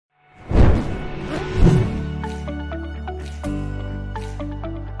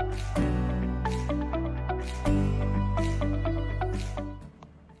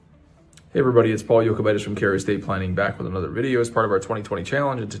Hey everybody, it's Paul Yokovitis from Cary Estate Planning, back with another video as part of our 2020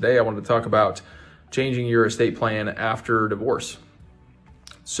 challenge. And today I wanted to talk about changing your estate plan after divorce.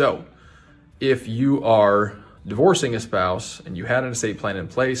 So if you are divorcing a spouse and you had an estate plan in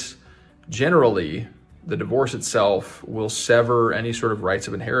place, generally the divorce itself will sever any sort of rights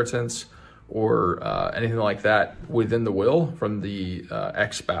of inheritance or anything like that within the will from the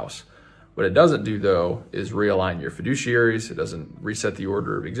ex-spouse. What it doesn't do, though, is realign your fiduciaries. It doesn't reset the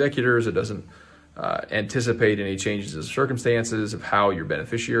order of executors. It doesn't anticipate any changes in circumstances of how your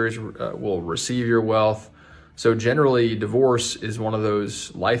beneficiaries will receive your wealth. So generally, divorce is one of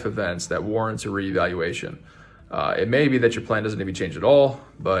those life events that warrants a reevaluation. It may be that your plan doesn't need to be changed at all,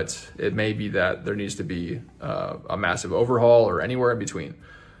 but it may be that there needs to be a massive overhaul or anywhere in between.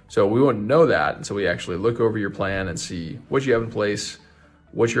 So we wouldn't know that until we actually look over your plan and see what you have in place,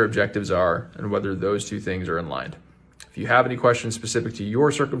 what your objectives are, and whether those two things are in line. If you have any questions specific to your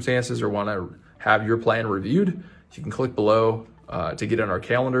circumstances or want to have your plan reviewed, you can click below to get on our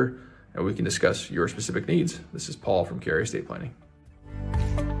calendar and we can discuss your specific needs. This is Paul from Cary Estate Planning.